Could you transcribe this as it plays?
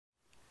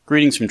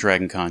Greetings from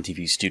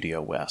DragonConTV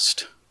Studio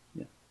West.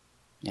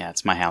 Yeah,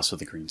 it's my house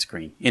with a green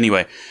screen.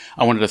 Anyway,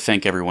 I wanted to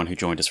thank everyone who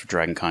joined us for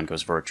DragonCon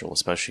Goes Virtual,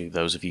 especially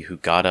those of you who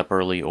got up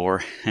early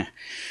or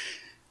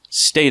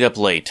stayed up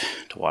late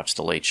to watch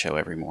The Late Show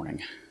every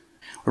morning.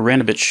 We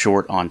ran a bit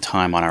short on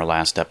time on our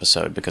last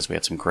episode because we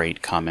had some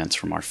great comments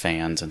from our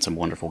fans and some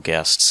wonderful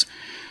guests.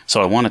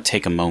 So I want to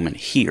take a moment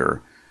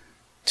here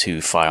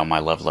to file my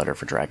love letter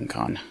for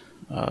DragonCon.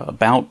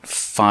 About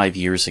 5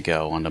 years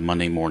ago, on a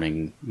Monday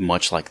morning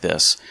much like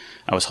this,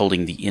 I was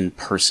holding the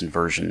in-person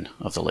version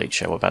of The Late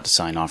Show, about to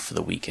sign off for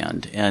the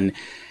weekend. And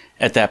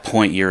at that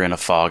point, you're in a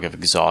fog of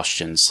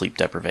exhaustion, sleep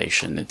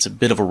deprivation. It's a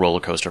bit of a roller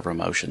coaster of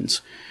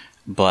emotions.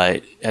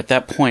 But at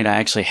that point, I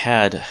actually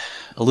had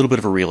a little bit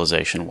of a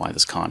realization why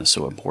this con is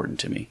so important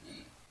to me.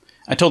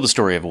 I told the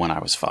story of when I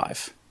was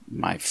 5.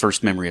 My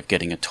first memory of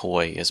getting a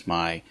toy is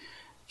my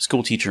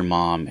school teacher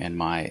mom and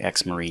my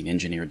ex-Marine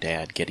engineer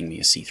dad getting me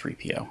a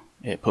C-3PO.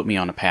 It put me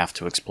on a path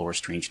to explore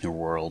strange new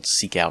worlds,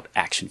 seek out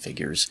action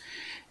figures,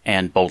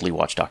 and boldly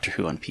watch Doctor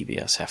Who on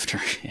PBS after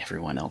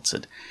everyone else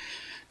had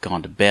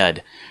gone to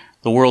bed.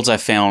 The worlds I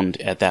found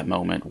at that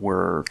moment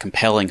were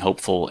compelling,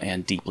 hopeful,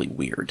 and deeply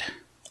weird.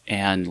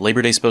 And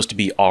Labor Day is supposed to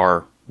be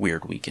our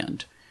weird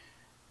weekend.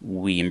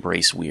 We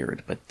embrace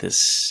weird, but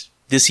this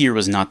year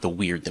was not the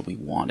weird that we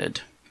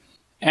wanted.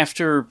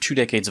 After 2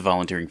 decades of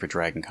volunteering for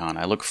DragonCon,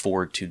 I look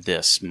forward to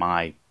this,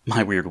 my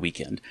weird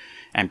weekend.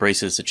 I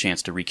embrace it as a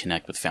chance to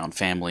reconnect with found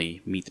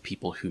family, meet the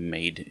people who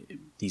made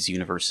these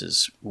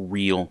universes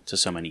real to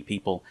so many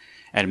people,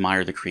 and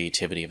admire the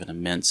creativity of an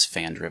immense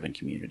fan-driven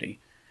community.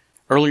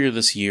 Earlier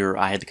this year,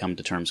 I had to come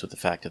to terms with the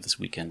fact that this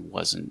weekend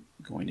wasn't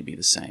going to be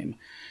the same.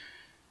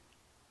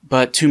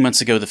 But 2 months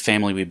ago, the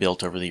family we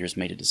built over the years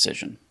made a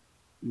decision.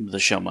 The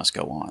show must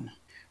go on.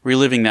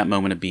 Reliving that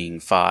moment of being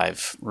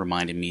 5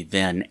 reminded me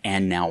then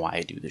and now why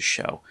I do this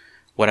show.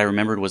 What I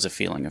remembered was a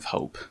feeling of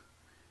hope.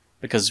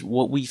 Because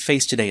what we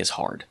face today is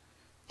hard.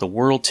 The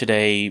world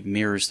today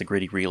mirrors the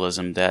gritty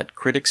realism that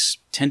critics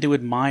tend to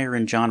admire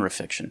in genre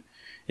fiction.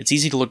 It's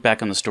easy to look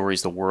back on the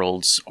stories the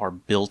worlds are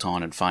built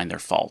on and find their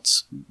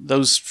faults.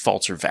 Those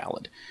faults are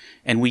valid.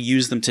 And we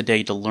use them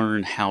today to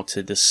learn how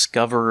to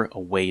discover a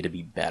way to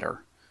be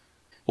better.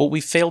 What we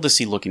fail to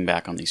see looking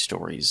back on these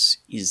stories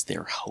is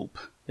their hope.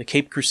 The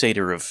Cape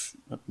Crusader of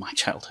my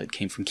childhood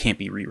came from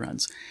campy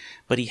reruns,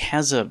 but he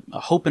has a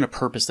hope and a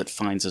purpose that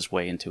finds his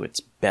way into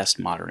its best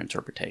modern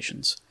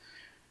interpretations.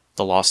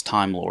 The Lost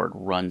Time Lord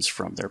runs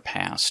from their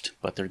past,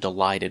 but they're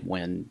delighted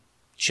when,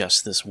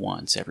 just this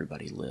once,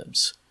 everybody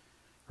lives.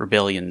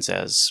 Rebellions,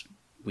 as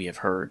we have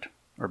heard,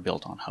 are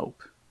built on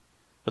hope.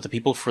 What the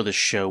people for the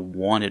show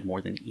wanted more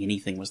than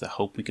anything was the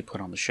hope we could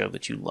put on the show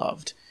that you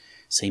loved.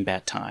 Same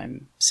bad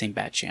time, same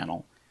bad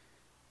channel.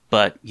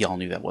 But y'all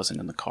knew that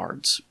wasn't in the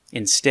cards.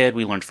 Instead,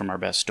 we learned from our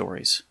best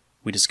stories.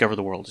 We discover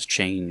the world has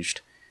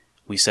changed.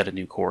 We set a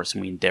new course,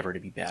 and we endeavor to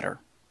be better.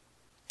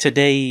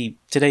 Today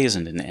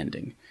isn't an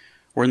ending.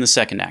 We're in the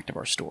second act of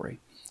our story.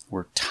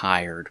 We're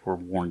tired. We're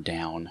worn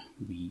down.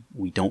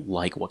 We don't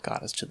like what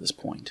got us to this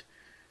point.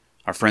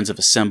 Our friends have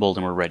assembled,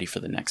 and we're ready for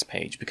the next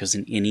page, because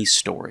in any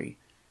story,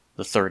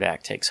 the third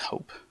act takes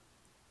hope.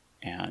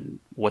 And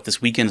what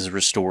this weekend has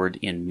restored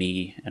in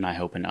me, and I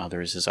hope in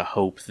others, is a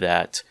hope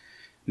that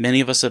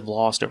many of us have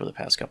lost over the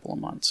past couple of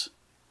months.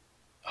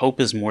 Hope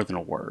is more than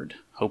a word.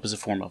 Hope is a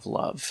form of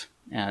love.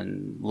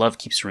 And love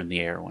keeps her in the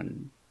air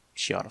when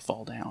she ought to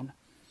fall down.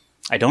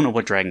 I don't know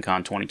what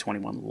DragonCon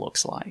 2021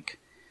 looks like.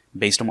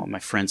 Based on what my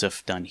friends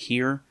have done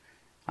here,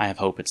 I have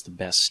hope it's the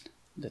best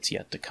that's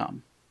yet to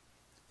come.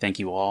 Thank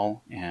you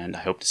all, and I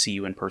hope to see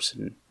you in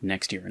person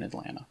next year in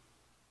Atlanta.